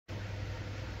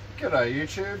G'day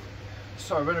YouTube.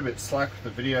 So I've been a bit slack with the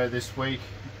video this week.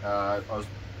 I was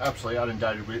absolutely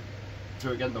inundated with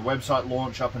getting the website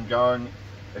launch up and going.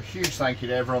 A huge thank you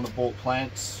to everyone that bought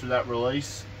plants through that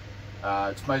release.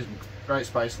 It's made some great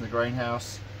space in the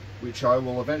greenhouse, which I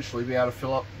will eventually be able to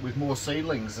fill up with more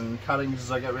seedlings and cuttings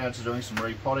as I get around to doing some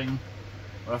repotting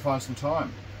when I find some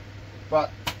time. But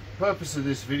the purpose of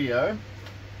this video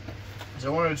is I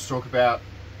wanted to talk about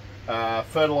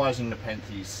fertilising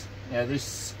nepenthes. Now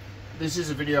this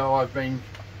is a video I've been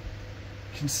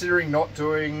considering not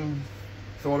doing,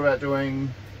 thought about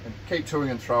doing, and keep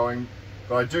toing and throwing,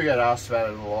 but I do get asked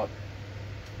about it a lot.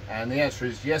 And the answer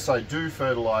is yes, I do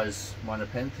fertilise my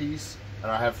nepenthes,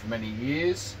 and I have for many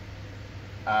years.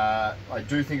 I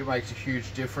do think it makes a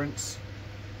huge difference,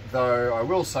 though I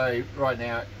will say right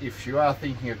now, if you are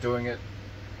thinking of doing it,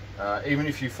 even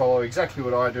if you follow exactly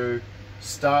what I do,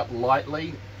 start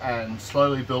lightly and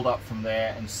slowly build up from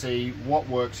there and see what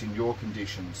works in your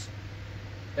conditions.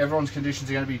 Everyone's conditions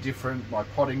are going to be different. My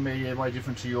potting media may be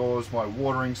different to yours, my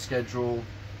watering schedule,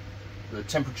 the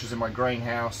temperatures in my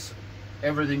greenhouse,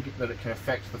 everything that it can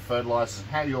affect the fertilizers and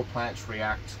how your plants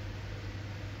react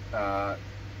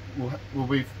will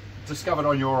be discovered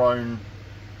on your own.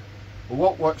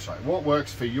 Well, what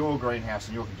works for your greenhouse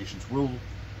and your conditions will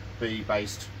be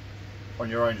based on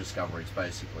your own discoveries,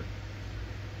 basically.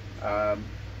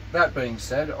 That being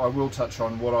said, I will touch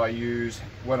on what I use,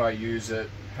 when I use it,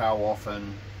 how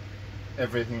often,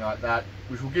 everything like that,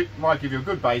 which might give you a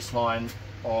good baseline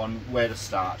on where to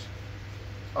start.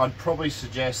 I'd probably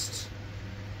suggest,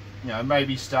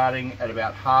 maybe starting at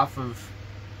about half of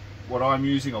what I'm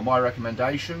using or my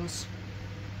recommendations.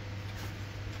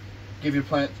 Give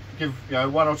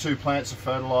one or two plants to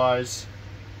fertilise,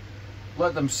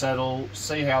 let them settle,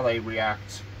 see how they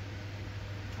react,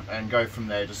 and go from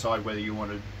there. Decide whether you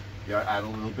want to add a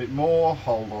little bit more,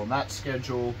 hold on that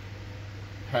schedule,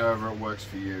 however it works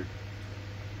for you.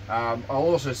 I'll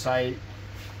also say,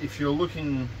 if you're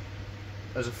looking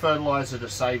as a fertilizer to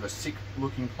save a sick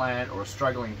looking plant or a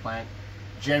struggling plant,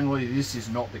 generally this is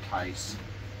not the case.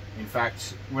 In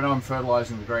fact, when I'm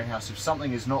fertilizing the greenhouse, if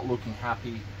something is not looking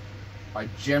happy, I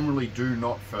generally do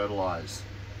not fertilize.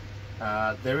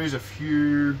 There is a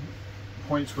few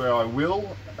points where I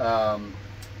will.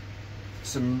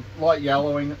 Some light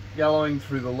yellowing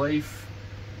through the leaf.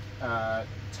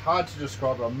 It's hard to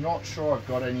describe, but I'm not sure I've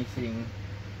got anything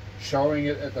showing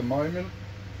it at the moment.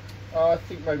 I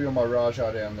think maybe on my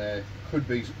Raja down there could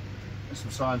be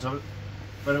some signs of it,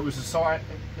 but it was a sign.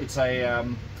 It's a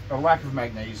lack of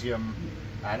magnesium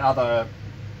and other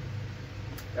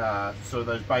sort of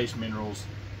those base minerals,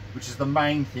 which is the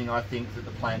main thing I think that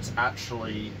the plants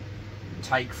actually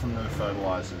take from the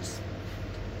fertilizers.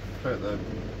 But the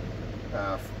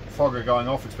fogger going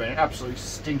off. It's been an absolutely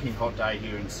stinking hot day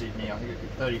here in Sydney. I think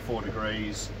it's 34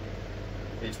 degrees.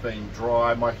 It's been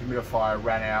dry. My humidifier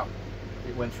ran out.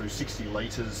 It went through 60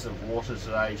 litres of water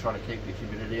today trying to keep the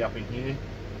humidity up in here.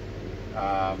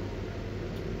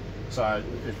 So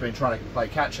it's been trying to play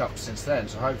catch up since then,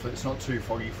 so hopefully it's not too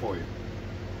foggy for you.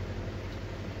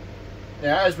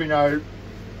 Now, as we know,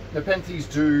 nepenthes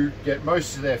do get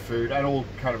most of their food, and all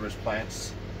carnivorous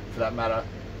plants for that matter,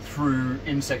 through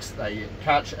insects that they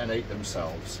catch and eat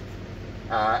themselves.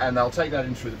 And they'll take that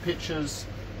in through the pitchers,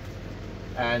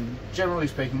 and generally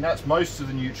speaking, that's most of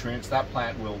the nutrients that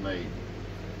plant will need.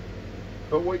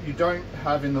 But what you don't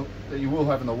have that you will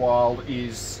have in the wild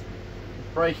is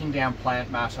breaking down plant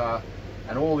matter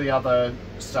and all the other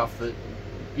stuff that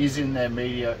is in their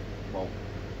media. Well,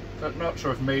 I'm not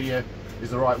sure if media is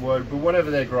the right word, but whatever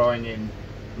they're growing in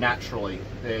naturally.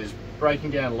 There's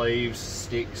breaking down leaves,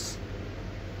 sticks,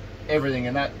 everything,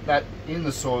 and that in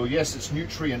the soil, yes, it's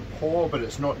nutrient poor, but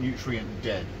it's not nutrient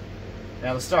dead.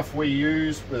 Now the stuff we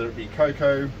use, whether it be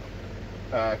cocoa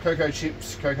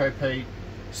chips, cocoa peat,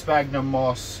 sphagnum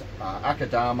moss,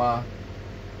 akadama,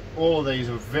 all of these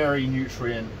are very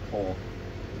nutrient poor,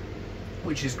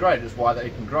 which is great. It's why they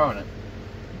can grow in it.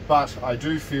 But I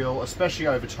do feel, especially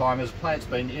over time, as a plant's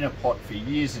been in a pot for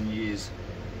years and years,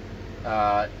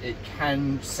 it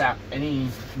can sap any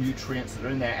nutrients that are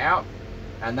in there out,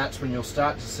 and that's when you'll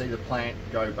start to see the plant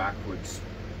go backwards.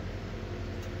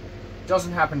 It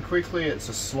doesn't happen quickly, it's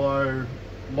a slow,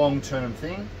 long-term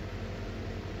thing,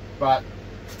 but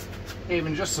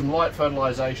even just some light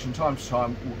fertilization time to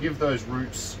time will give those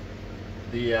roots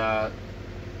the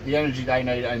energy they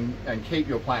need and keep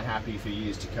your plant happy for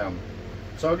years to come.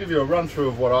 So I'll give you a run through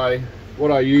of what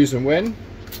I use and when.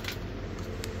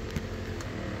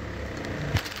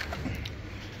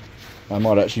 I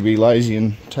might actually be lazy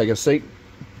and take a seat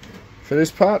for this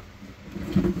part.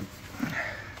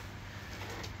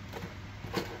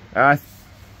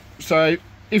 So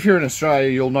if you're in Australia,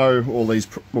 you'll know all these,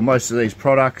 well, most of these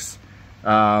products.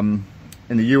 In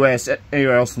the US,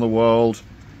 anywhere else in the world,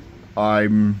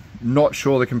 I'm not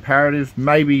sure the comparatives.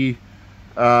 Maybe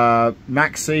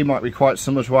Maxi might be quite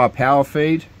similar to our Power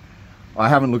Feed. I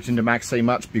haven't looked into Maxi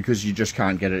much because you just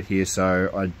can't get it here, so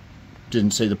I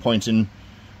didn't see the point in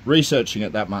researching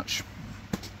it that much.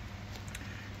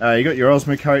 You got your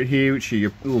Osmocote here, which are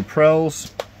your little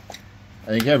prels.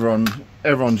 I think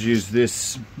everyone's used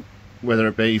this, whether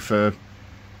it be for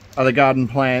other garden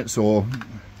plants or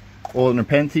the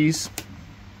nepenthes.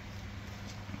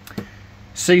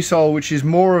 Sea Soil, which is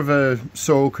more of a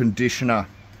soil conditioner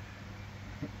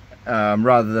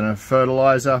rather than a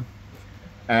fertilizer,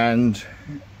 and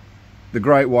the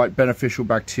Great White Beneficial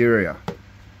Bacteria.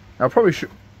 Now,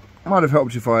 might have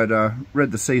helped if I had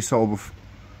read the Sea Soil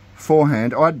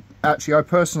beforehand. I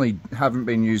personally haven't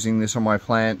been using this on my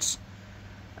plants,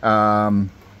 but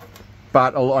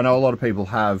I know a lot of people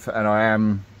have, and I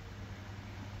am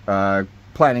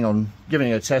planning on giving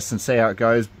it a test and see how it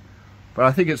goes. But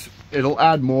I think it'll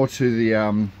add more to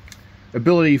the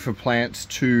ability for plants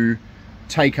to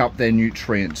take up their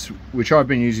nutrients, which I've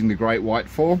been using the Great White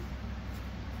for.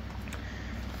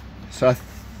 So I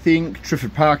think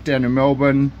Trifford Park down in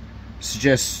Melbourne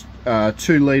suggests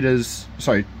 2 millimeters,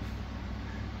 or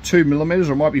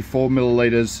it might be 4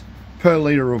 milliliters per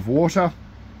litre of water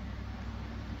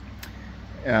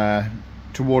to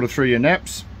water through your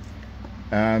neps.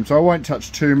 So I won't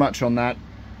touch too much on that,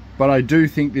 but I do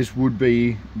think this would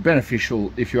be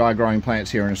beneficial if you are growing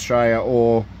plants here in Australia,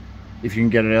 or if you can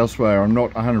get it elsewhere. I'm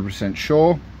not 100%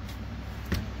 sure.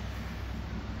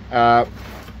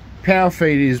 Power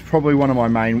Feed is probably one of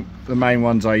the main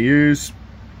ones I use.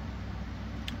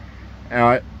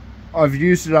 I've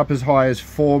used it up as high as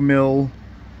 4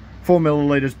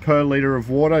 milliliters per litre of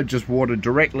water, just watered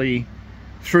directly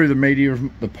through the media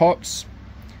of the pots,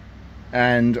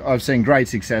 and I've seen great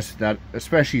success with that,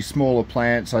 especially smaller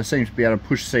plants. I seem to be able to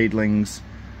push seedlings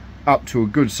up to a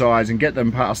good size and get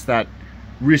them past that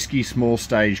risky small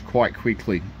stage quite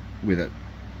quickly with it.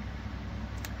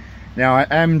 Now I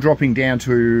am dropping down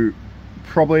to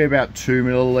probably about 2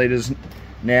 milliliters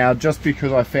now, just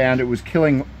because I found it was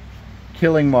killing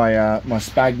my my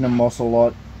sphagnum moss a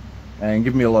lot and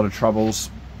giving me a lot of troubles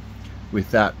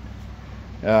with that,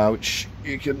 which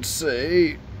you can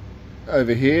see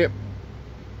over here.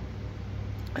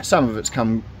 Some of it's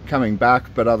coming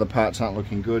back, but other parts aren't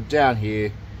looking good. Down here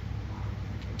it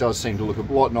does seem to look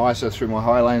a lot nicer through my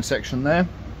highland section there.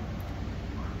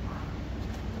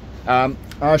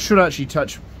 I should actually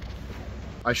touch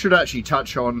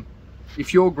on,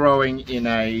 if you're growing in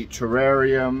a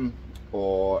terrarium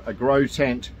or a grow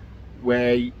tent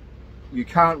where you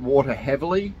can't water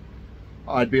heavily,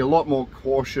 I'd be a lot more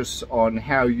cautious on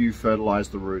how you fertilize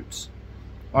the roots.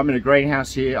 I'm in a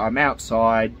greenhouse here, I'm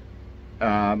outside.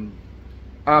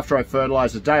 After I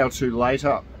fertilize a day or two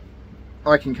later,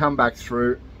 I can come back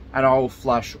through and I'll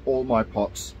flush all my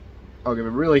pots. I'll give it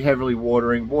really heavily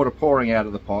watering, water pouring out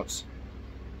of the pots,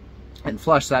 and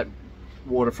flush that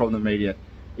water from the media.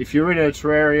 If you're in a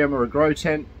terrarium or a grow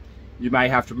tent, you may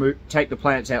have to take the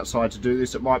plants outside to do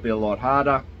this. It might be a lot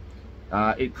harder.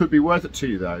 It could be worth it to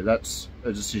you though. That's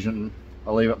a decision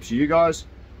I'll leave up to you guys.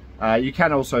 You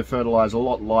can also fertilize a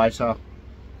lot lighter,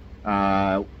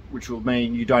 which will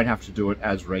mean you don't have to do it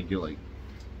as regularly.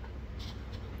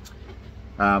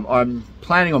 I'm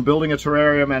planning on building a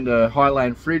terrarium and a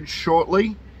highland fridge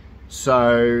shortly,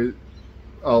 so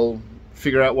I'll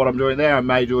figure out what I'm doing there. I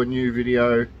may do a new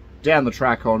video down the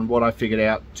track on what I figured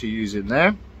out to use in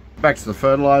there. Back to the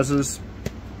fertilizers.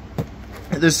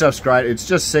 This stuff's great. It's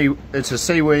just it's a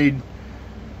seaweed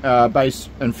based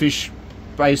and fish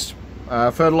based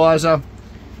fertilizer.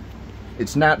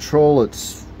 It's natural.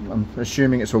 I'm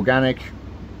assuming it's organic.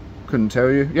 Couldn't tell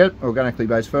you. Yep, organically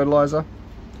based fertilizer.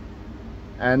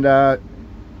 And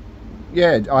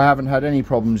yeah, I haven't had any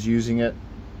problems using it.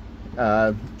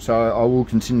 So I will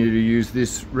continue to use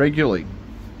this regularly.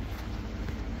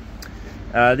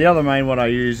 The other main one I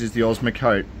use is the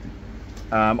Osmocote.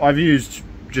 I've used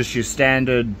just your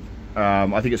standard,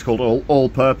 I think it's called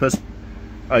all-purpose.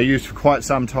 I used for quite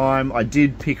some time. I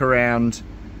did pick around.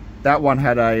 That one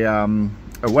had a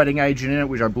wetting agent in it,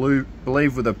 which I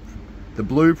believe were the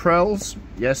blue prels.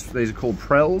 Yes, these are called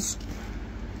prels.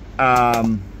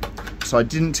 So I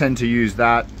didn't tend to use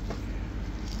that.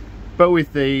 But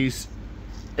with these,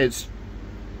 it's,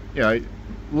 you know,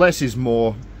 less is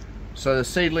more. So the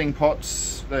seedling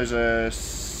pots, those are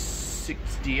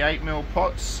 68mm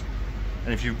pots.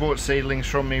 And if you've bought seedlings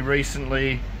from me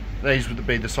recently, these would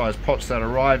be the size pots that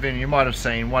arrive in. You might have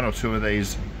seen one or two of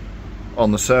these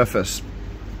on the surface.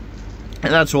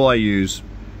 And that's all I use,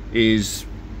 is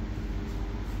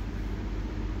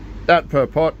that per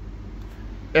pot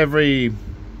every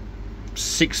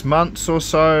 6 months or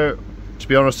so. To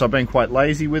be honest, I've been quite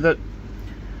lazy with it.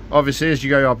 Obviously, as you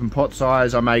go up in pot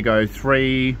size, I may go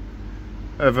 3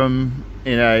 of them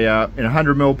in a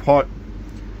 100ml pot,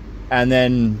 and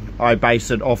then I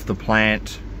base it off the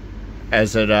plant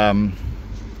as it you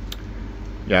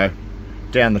know,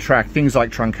 down the track. Things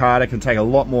like truncata can take a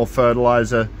lot more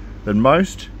fertilizer than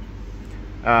most.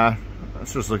 I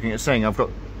was just looking at saying I've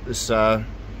got this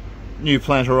new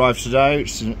plant arrived today,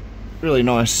 which is really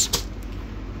nice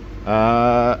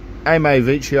Ame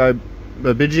Vicio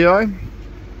Babigii,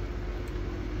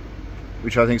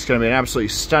 which I think is going to be an absolutely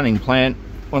stunning plant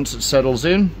once it settles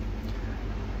in.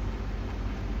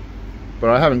 But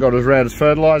I haven't got around to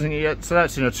fertilising it yet, so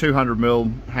that's in a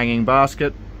 200ml hanging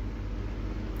basket,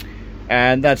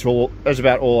 and that's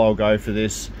about all I'll go for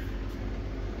this.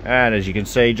 And as you can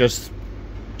see, just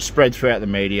spread throughout the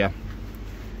media.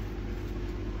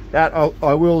 That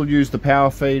I will use the power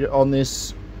feed on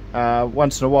this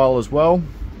once in a while as well.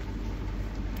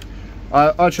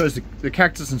 I chose the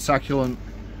cactus and succulent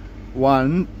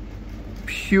one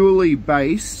purely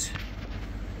based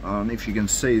on, if you can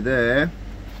see there,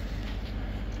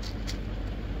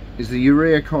 is the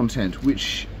urea content,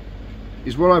 which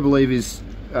is what I believe is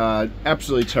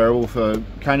absolutely terrible for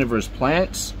carnivorous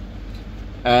plants.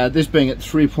 This being at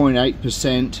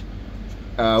 3.8%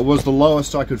 was the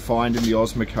lowest I could find in the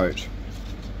Osmocote.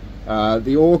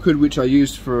 The orchid, which I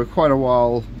used for quite a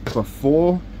while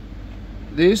before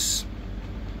this,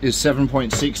 is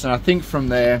 7.6, and I think from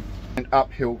there went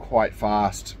uphill quite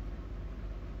fast.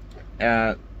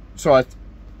 So I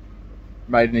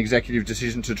made an executive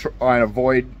decision to try and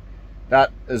avoid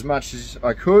that as much as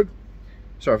I could.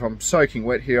 So if I'm soaking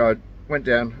wet here, I went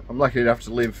down. I'm lucky enough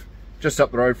to live just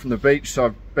up the road from the beach, so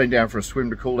I've been down for a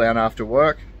swim to cool down after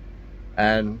work,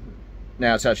 and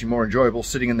now it's actually more enjoyable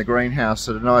sitting in the greenhouse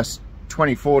at a nice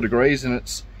 24 degrees, and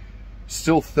it's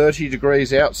still 30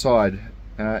 degrees outside,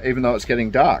 even though it's getting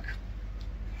dark.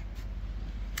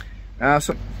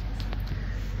 So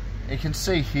you can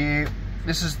see here,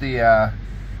 this is the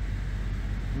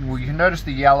well, you can notice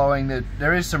the yellowing. That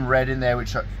there is some red in there,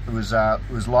 which was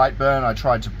light burn. I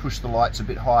tried to push the lights a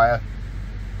bit higher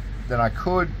than I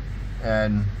could,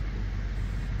 and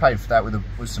paid for that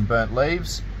with some burnt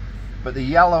leaves. But the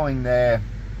yellowing there,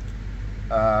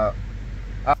 plant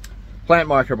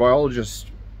microbiologist,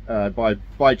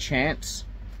 by chance,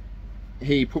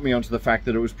 he put me onto the fact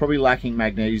that it was probably lacking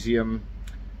magnesium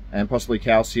and possibly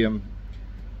calcium,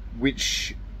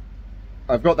 which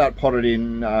I've got that potted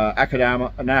in an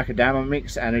Akadama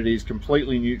mix, and it is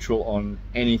completely neutral on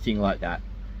anything like that.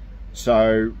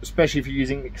 So especially if you're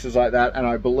using mixes like that, and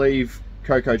I believe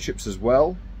cocoa chips as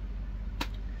well,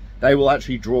 they will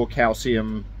actually draw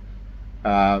calcium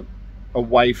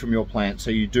away from your plant, so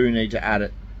you do need to add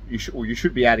it. You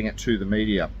should be adding it to the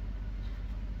media.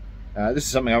 This is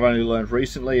something I've only learned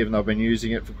recently, even though I've been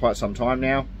using it for quite some time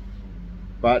now,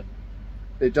 but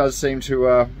it does seem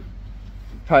to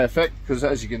pay effect, because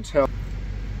as you can tell,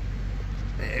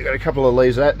 you've got a couple of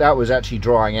leaves that was actually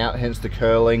drying out, hence the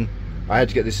curling. I had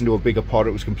to get this into a bigger pot.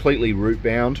 It was completely root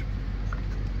bound.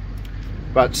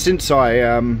 But since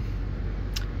I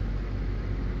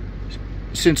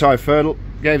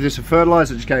gave this a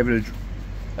fertilizer, just gave it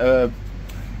a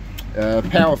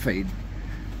power feed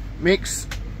mix,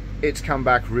 it's come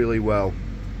back really well,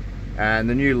 and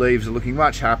the new leaves are looking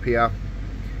much happier.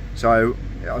 So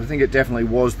I think it definitely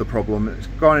was the problem. It's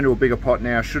gone into a bigger pot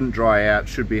now, shouldn't dry out,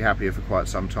 should be happier for quite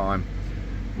some time.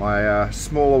 My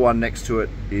smaller one next to it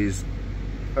is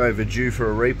overdue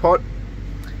for a repot.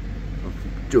 I'll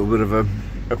do a bit of a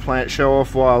plant show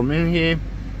off while I'm in here.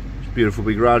 Beautiful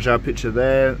big Raja picture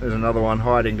there. There's another one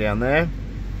hiding down there,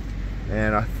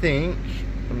 and I think,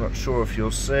 I'm not sure if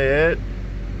you'll see it,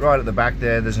 right at the back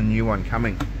there's a new one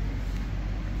coming.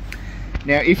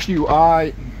 Now if you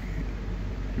are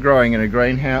growing in a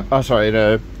greenhouse, in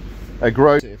a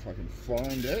grow, see if I can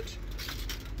find it.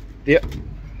 Yep,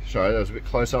 sorry, that was a bit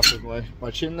close up with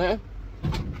my chin there.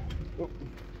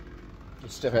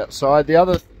 Just step outside. The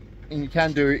other thing you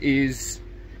can do is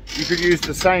you could use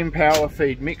the same power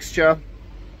feed mixture,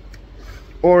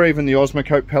 or even the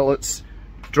Osmocote pellets,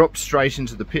 drop straight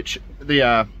into the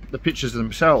pitchers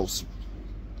themselves.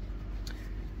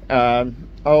 A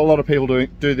lot of people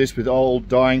do this with old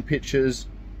dying pitchers.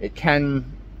 It can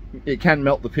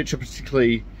melt the pitcher,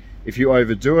 particularly if you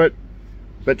overdo it.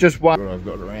 But just one, what I've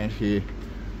got around here,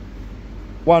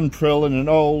 one prill in an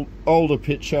older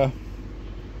pitcher.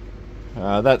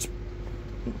 That's a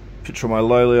picture of my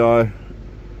Lolii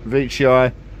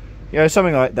Vici. You know,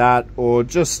 something like that, or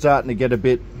just starting to get a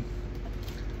bit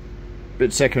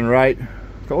second rate.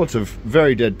 Got lots of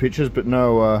very dead pictures, but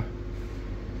no,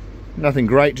 nothing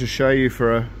great to show you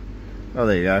for a. Oh,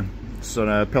 there you go. It's on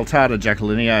a peltata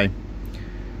jacqueline.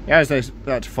 As they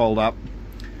start to fold up,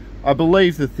 I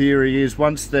believe the theory is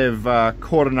once they've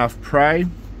caught enough prey,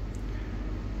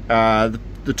 the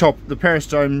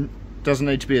peristome doesn't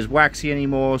need to be as waxy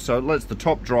anymore, so it lets the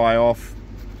top dry off.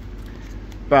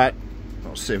 But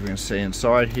I'll see if we can see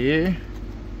inside here.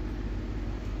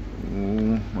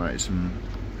 Ooh, wait,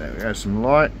 there we go, some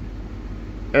light.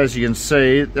 As you can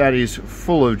see, that is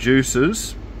full of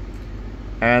juices,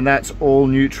 and that's all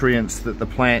nutrients that the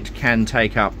plant can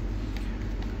take up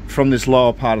from this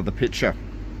lower part of the picture.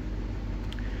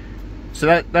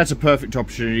 So that's a perfect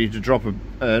opportunity to drop an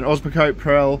Osmocote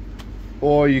Prel,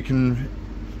 or you can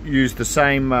use the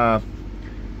same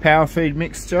power feed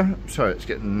mixture. Sorry, it's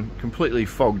getting completely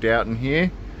fogged out in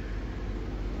here.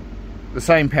 The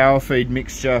same power feed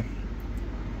mixture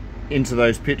into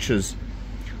those pitchers.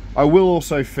 I will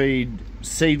also feed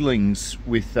seedlings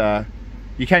with,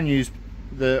 you can use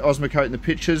the Osmocote in the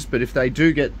pitchers, but if they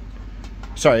do get,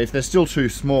 sorry, if they're still too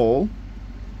small,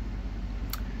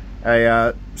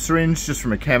 a syringe just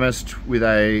from a chemist with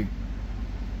a,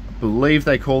 I believe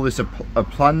they call this a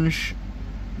plunge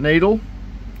needle,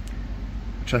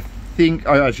 which I think,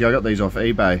 oh actually I got these off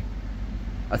eBay.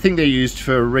 I think they're used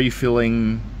for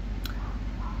refilling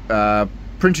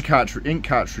printer ink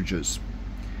cartridges.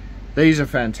 These are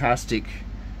fantastic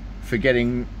for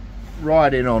getting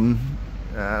right in on,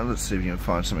 let's see if you can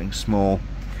find something small.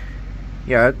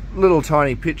 Yeah, little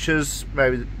tiny pitchers,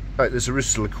 maybe like this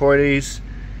Aristolochoides.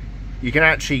 You can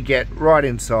actually get right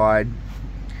inside,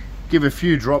 give a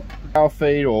few drop power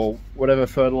feed or whatever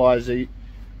fertilizer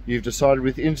you've decided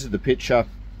with into the pitcher,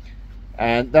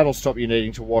 and that'll stop you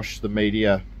needing to wash the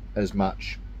media as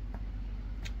much.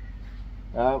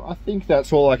 I think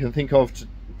that's all I can think of to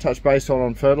touch base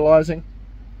on fertilizing.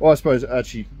 Well, I suppose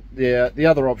actually the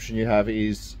other option you have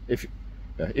is if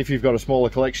you've got a smaller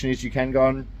collection, is you can go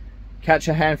and catch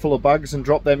a handful of bugs and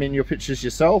drop them in your pitchers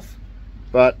yourself.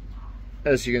 But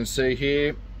as you can see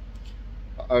here,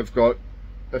 I've got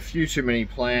a few too many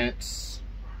plants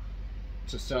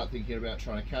to start thinking about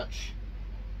trying to catch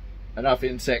enough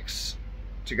insects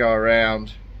to go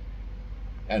around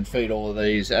and feed all of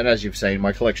these. And as you've seen,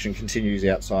 my collection continues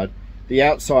outside. The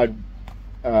outside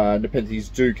nepenthes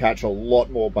do catch a lot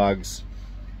more bugs.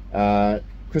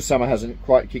 Because summer hasn't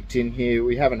quite kicked in here,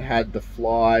 we haven't had the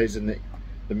flies and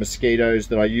the mosquitoes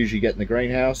that I usually get in the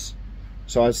greenhouse,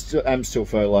 so I'm still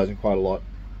fertilizing quite a lot.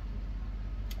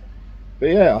 But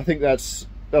yeah, I think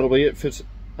that'll be it for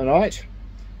tonight.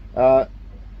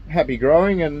 Happy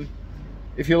growing, and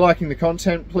if you're liking the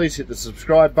content, please hit the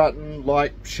subscribe button,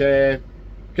 like, share,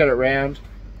 get it round,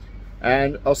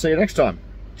 and I'll see you next time.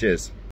 Cheers.